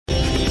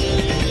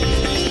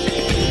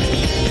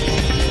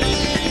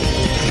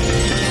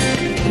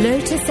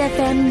Lotus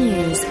FM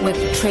News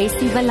with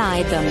Tracy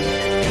Valaydham.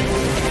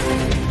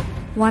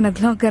 1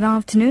 o'clock that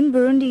afternoon,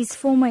 Burundi's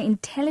former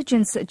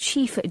intelligence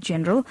chief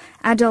general,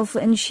 Adolphe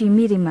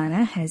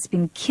Nshimirimana, has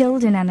been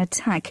killed in an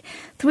attack.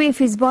 3 of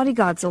his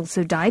bodyguards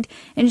also died.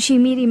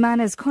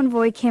 Nshimirimana's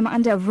convoy came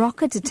under a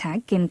rocket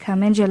attack in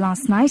Kamenja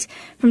last night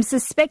from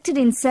suspected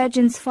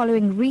insurgents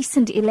following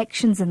recent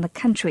elections in the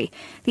country.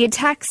 The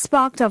attack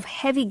sparked off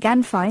heavy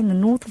gunfire in the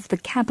north of the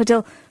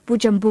capital,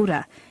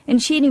 Bujumbura.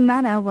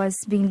 Nshimirimana was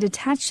being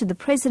detached to the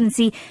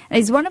presidency and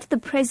is one of the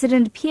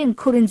President Pierre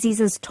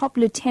Nkurunziza's top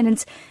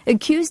lieutenants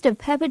accused of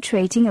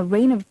perpetrating a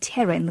reign of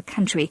terror in the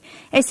country.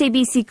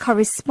 SABC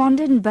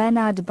correspondent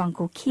Bernard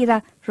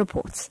Bankokira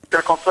reports.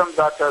 They confirmed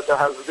that there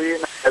has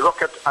been a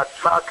rocket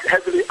attack.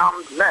 Heavily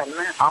armed men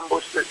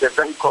ambushed the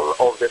vehicle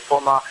of the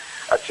former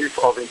Chief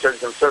of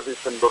Intelligence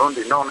Service in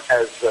Burundi, known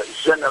as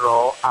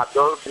General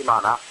Adolphe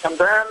Nshimirimana. And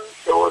then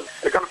there was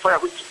a gunfire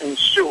which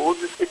ensued.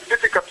 It's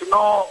difficult to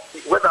know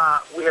whether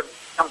we have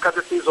some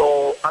casualties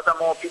or other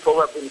more people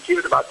who have been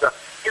killed, but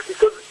it's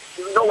because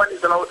no one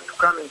is allowed to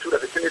come into the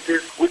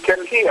vicinities. We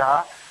can hear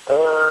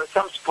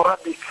some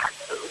sporadic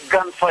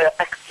gunfire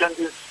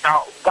exchanges,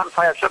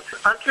 gunfire shots.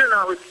 Until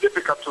now, it's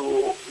difficult to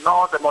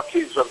know the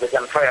motives of the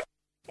gunfire.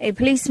 A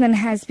policeman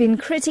has been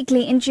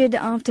critically injured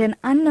after an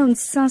unknown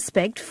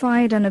suspect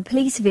fired on a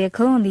police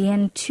vehicle on the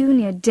N2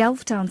 near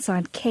Delft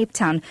outside Cape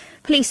Town.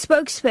 Police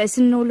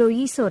spokesperson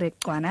Noloyiso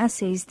Rekwana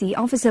says the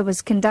officer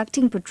was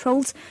conducting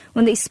patrols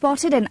when they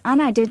spotted an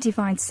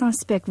unidentified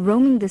suspect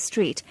roaming the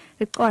street.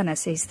 Rekwana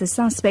says the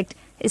suspect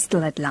is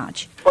still at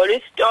large.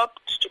 Police stopped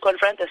to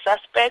confront the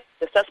suspect.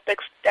 The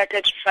suspect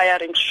started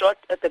firing shots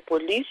at the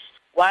police.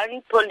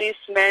 One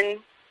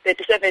policeman,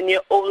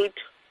 37-year-old,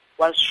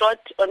 was shot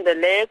on the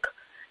leg,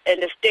 and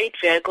the state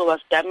vehicle was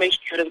damaged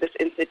during this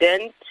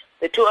incident.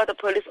 The 2 other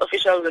police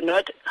officials were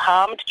not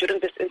harmed during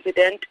this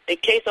incident. A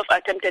case of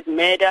attempted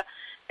murder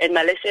and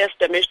malicious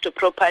damage to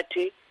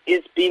property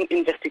is being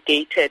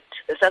investigated.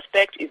 The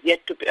suspect is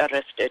yet to be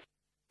arrested.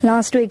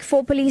 Last week,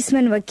 4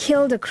 policemen were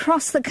killed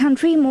across the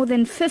country. More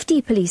than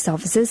 50 police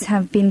officers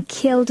have been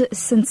killed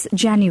since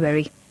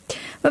January.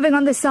 Moving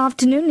on this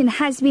afternoon, it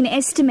has been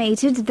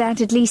estimated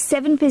that at least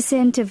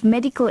 7% of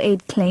medical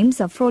aid claims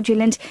are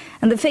fraudulent,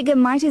 and the figure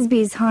might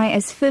be as high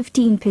as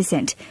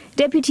 15%.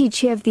 Deputy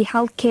Chair of the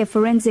Healthcare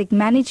Forensic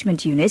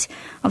Management Unit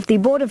of the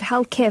Board of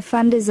Healthcare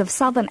Funders of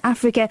Southern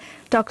Africa,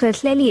 Dr.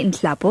 Hleli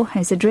Nhlapo,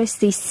 has addressed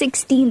the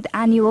 16th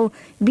annual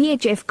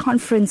BHF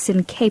conference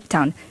in Cape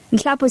Town.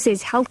 Nhlapo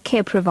says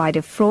healthcare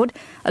provider fraud,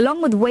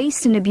 along with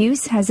waste and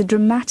abuse, has a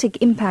dramatic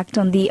impact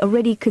on the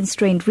already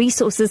constrained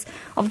resources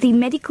of the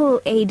medical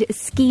aid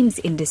schemes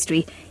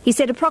industry. He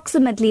said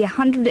approximately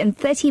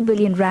 130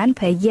 billion rand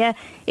per year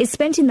is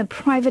spent in the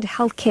private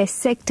healthcare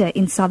sector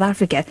in South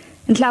Africa.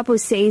 Nhlapo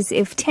says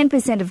if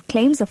 10% of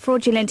claims are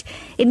fraudulent,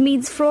 it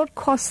means fraud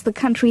costs the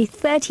country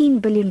 13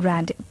 billion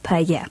rand per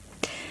year.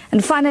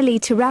 And finally,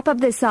 to wrap up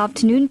this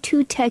afternoon,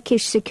 2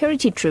 Turkish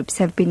security troops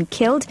have been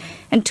killed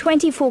and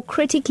 24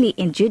 critically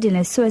injured in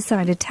a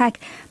suicide attack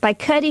by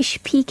Kurdish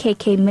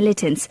PKK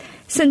militants.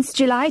 Since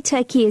July,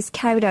 Turkey has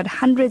carried out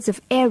hundreds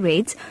of air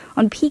raids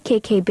on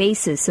PKK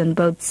bases on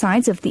both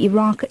sides of the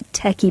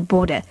Iraq-Turkey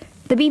border.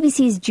 The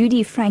BBC's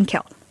Judy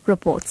Frankel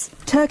reports.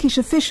 Turkish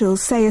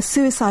officials say a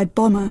suicide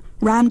bomber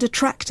rammed a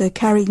tractor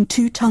carrying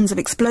 2 tons of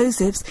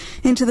explosives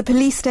into the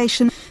police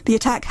station. The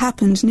attack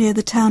happened near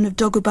the town of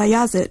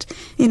Doğubayazıt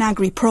in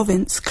Agri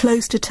province,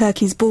 close to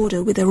Turkey's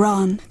border with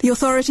Iran. The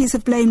authorities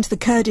have blamed the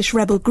Kurdish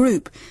rebel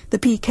group, the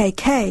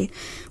PKK,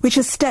 which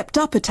has stepped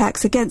up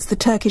attacks against the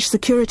Turkish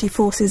security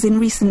forces in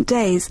recent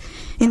days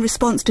in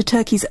response to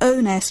Turkey's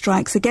own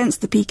airstrikes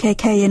against the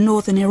PKK in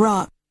northern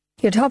Iraq.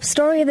 Your top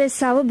story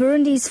this hour,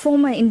 Burundi's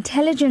former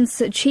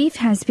intelligence chief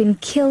has been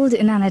killed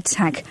in an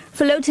attack.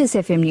 For Lotus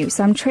FM News,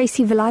 I'm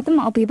Tracy Valaydham.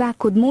 I'll be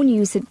back with more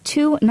news at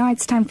 2. Now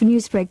it's time for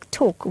Newsbreak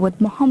Talk with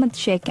Mohammed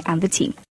Sheikh and the team.